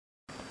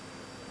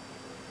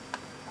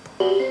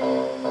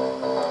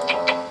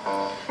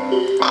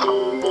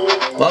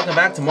Welcome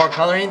back to more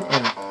coloring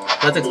and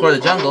let's explore the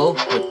jungle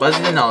with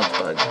Buzzy the Knowledge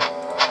Bug.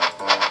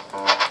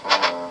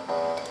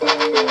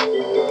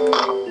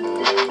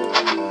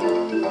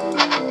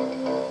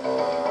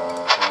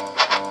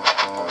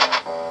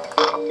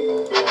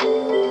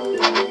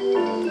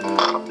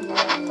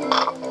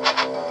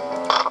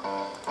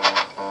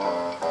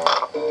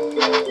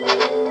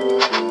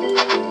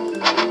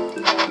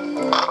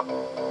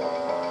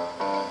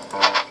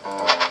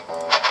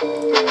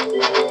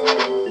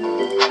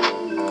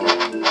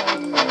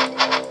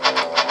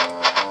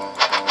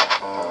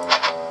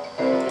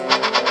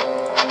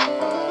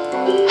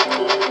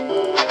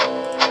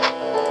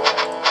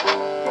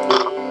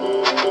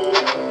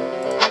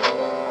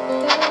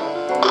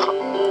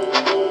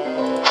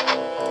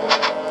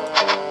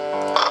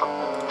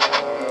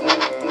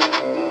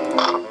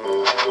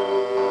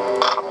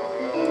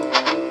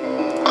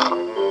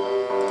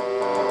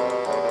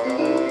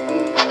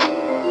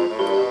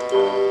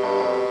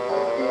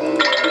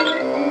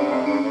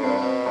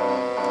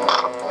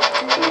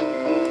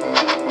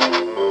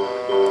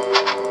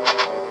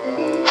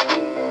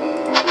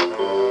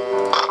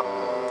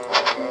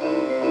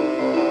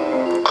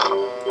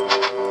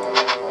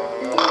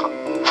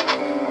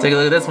 Take a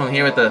look at this one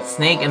here with the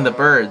snake and the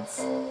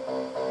birds.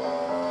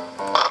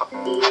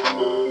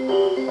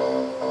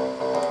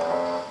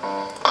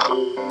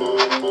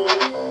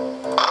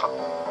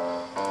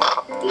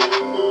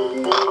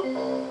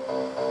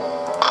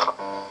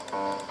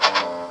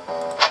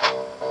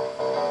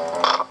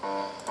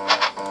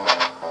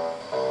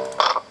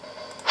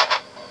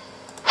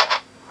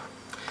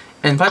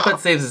 In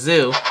Putt-Putt Saves the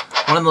Zoo,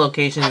 one of the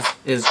locations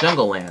is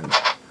jungle land,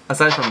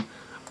 aside from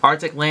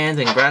Arctic land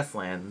and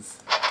grasslands.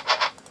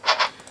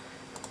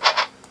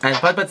 And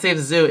Putt-Putt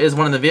Saves the Zoo is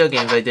one of the video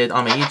games I did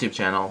on my YouTube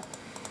channel.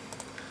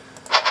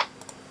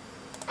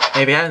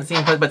 And if you haven't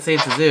seen Putt-Putt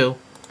Saves the Zoo,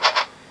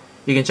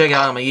 you can check it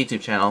out on my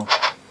YouTube channel.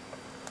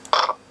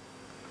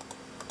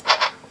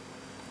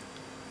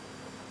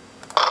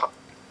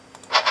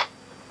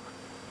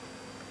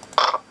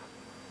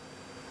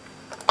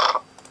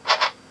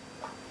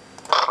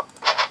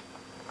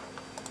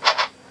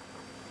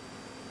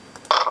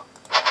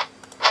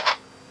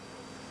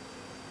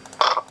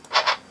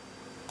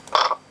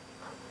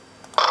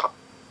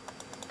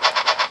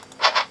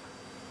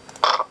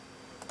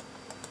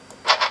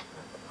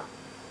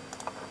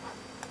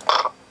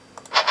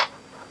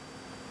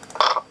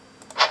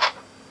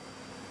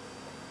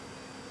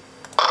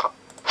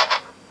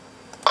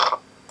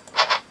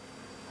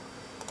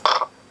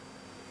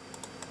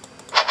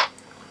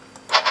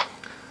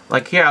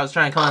 Like here, I was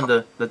trying to color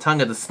in the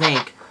tongue of the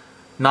snake,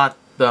 not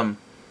the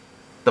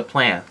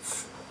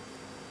plants.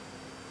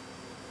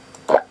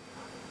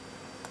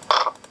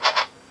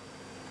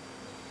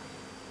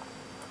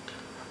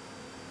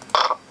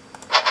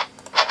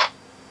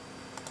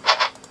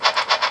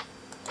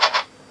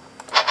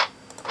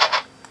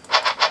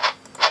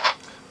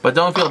 But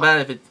don't feel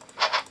bad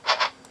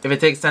if it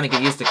takes time to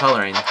get used to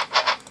coloring.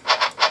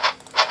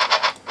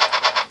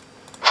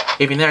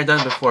 If you've never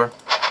done it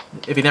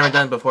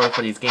before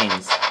for these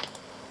games.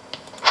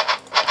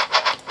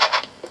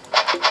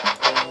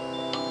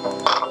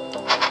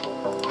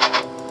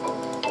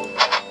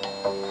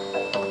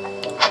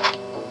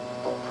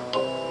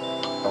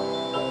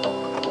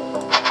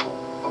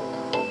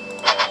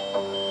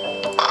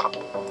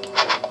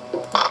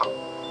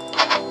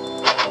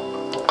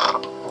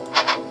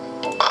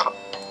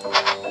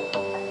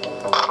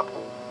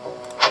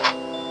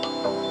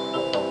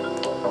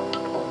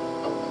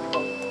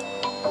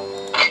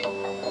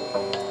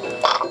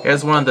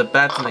 Here's one of the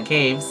bats in the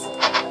caves.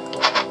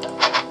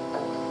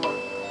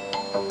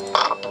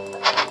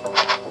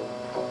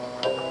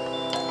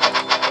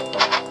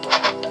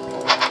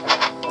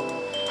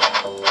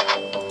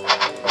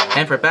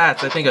 And for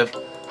bats, I think of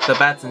the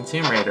bats in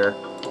Tomb Raider.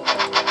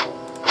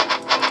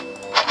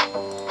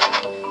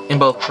 In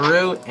both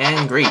Peru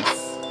and Greece.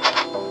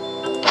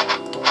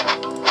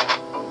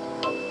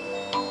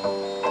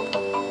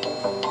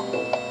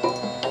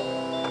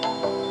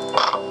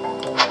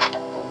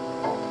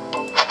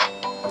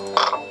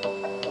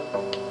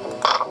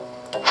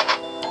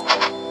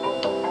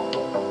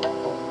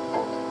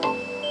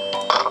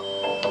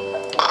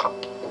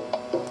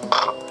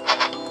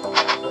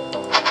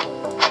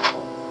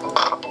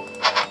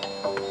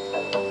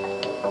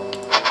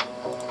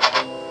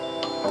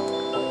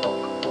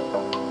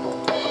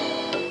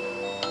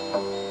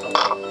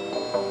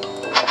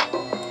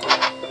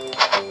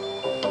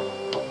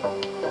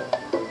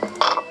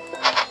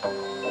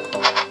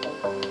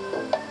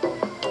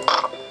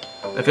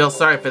 I feel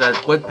sorry for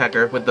that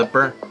woodpecker with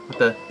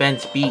the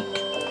bent beak.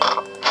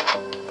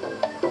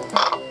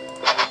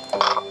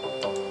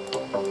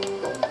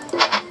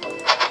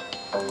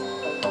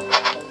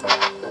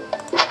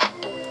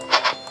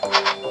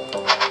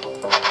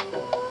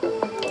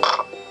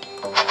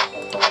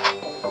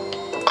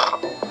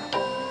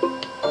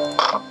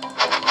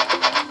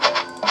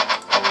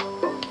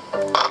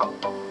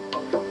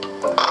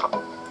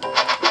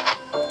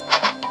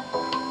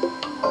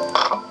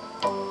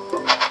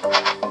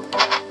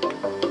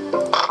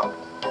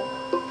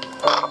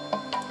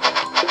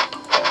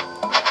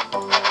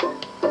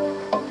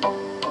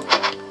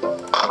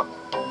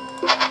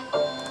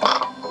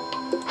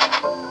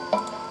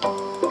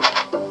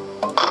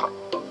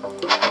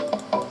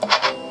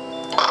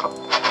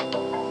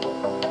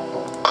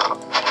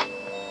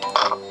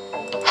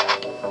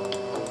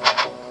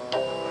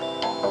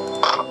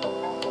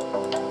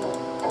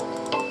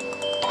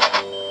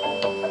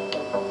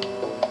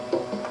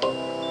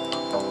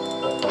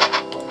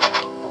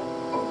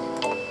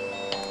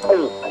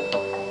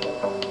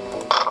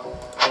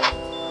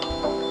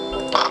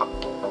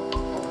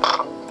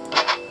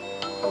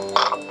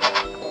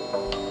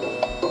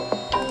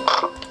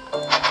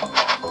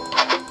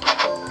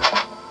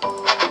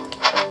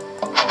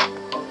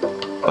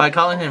 By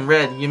calling him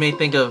red, you may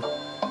think of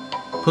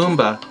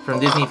Pumbaa from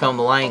Disney film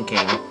The Lion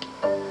King.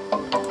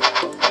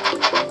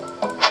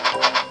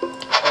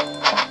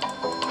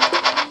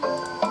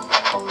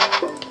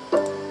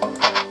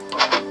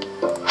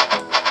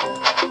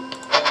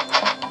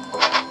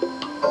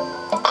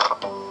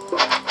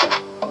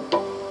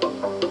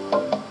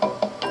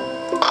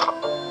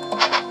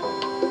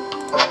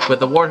 With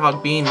the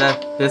warthog being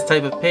this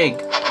type of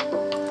pig,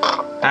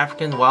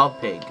 African wild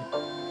pig.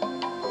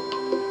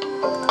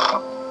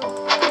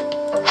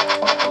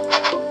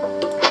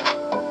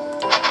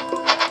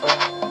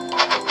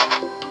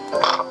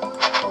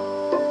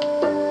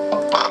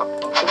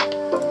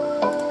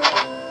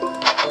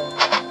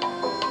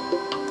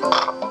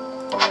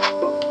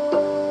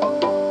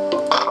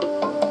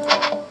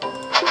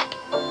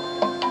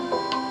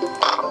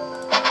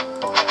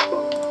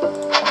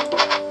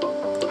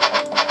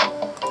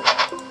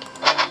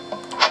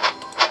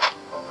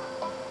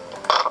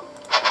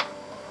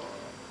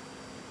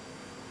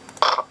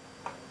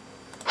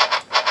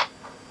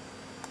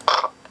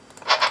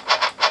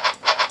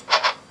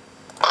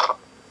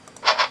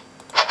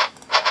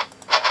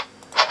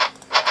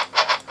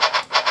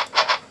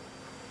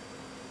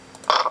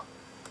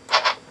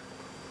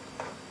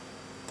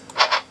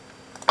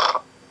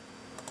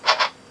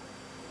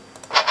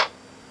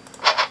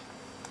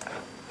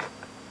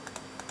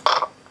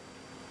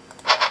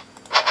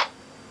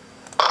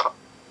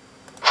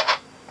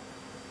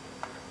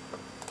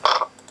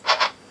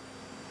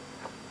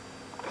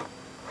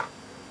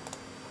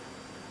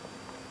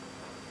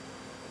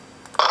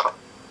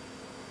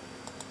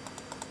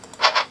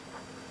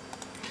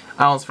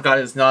 I almost forgot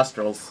his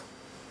nostrils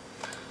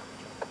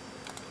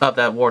of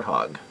that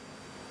warthog.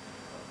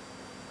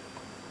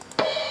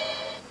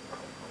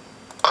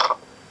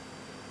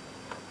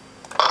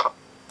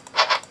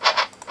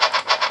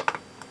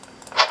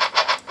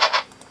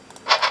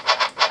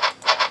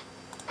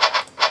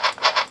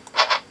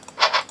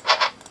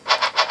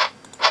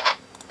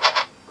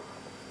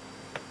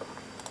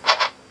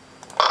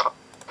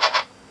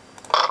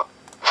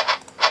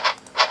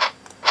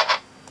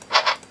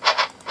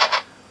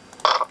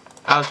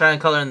 I was trying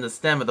to color in the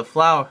stem of the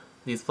flower,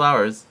 these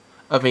flowers,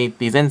 of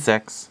these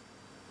insects,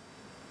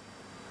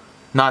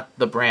 not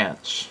the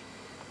branch.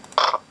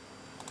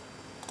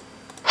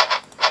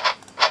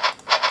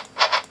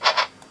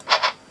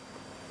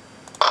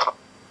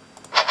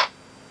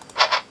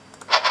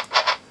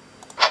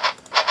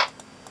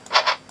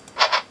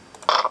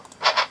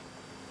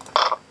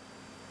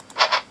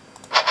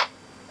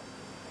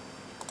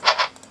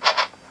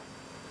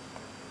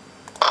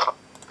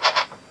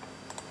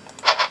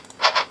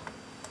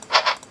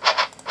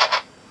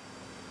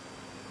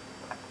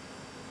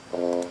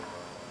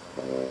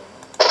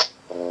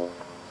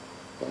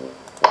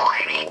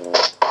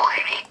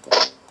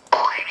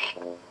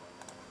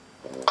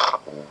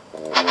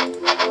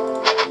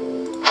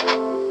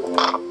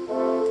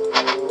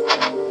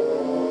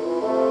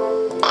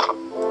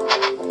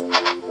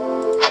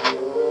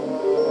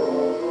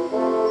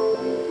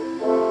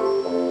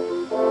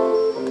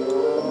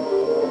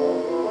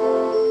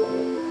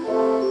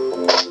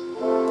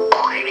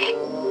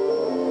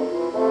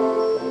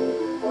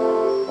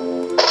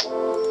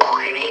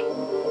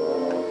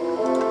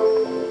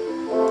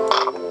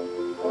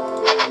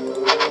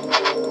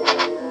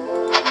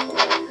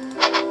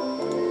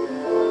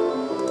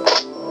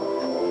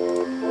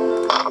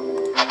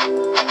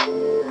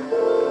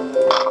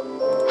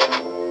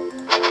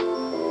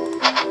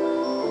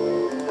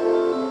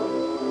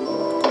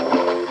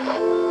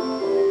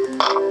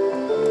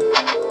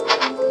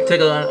 Take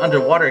it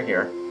underwater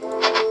here.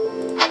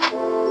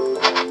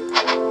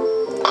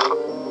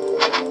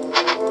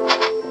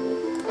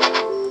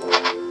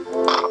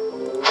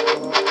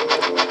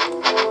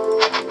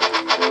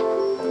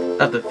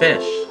 Of the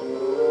fish.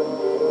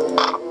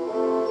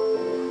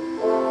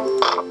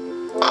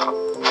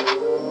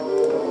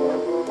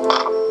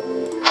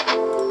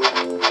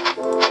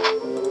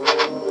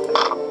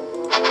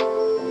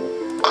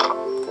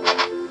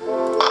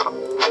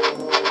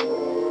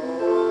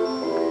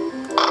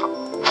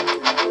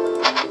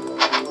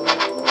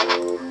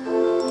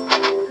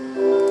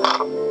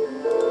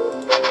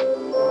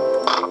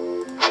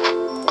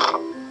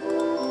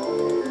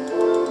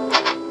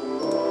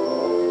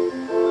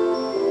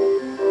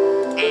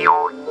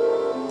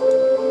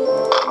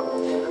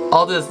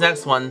 I'll do this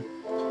next one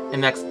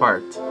in next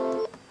part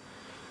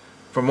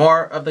for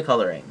more of the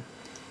coloring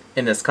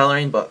in this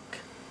coloring book.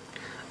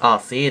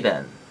 I'll see you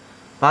then.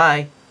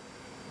 Bye.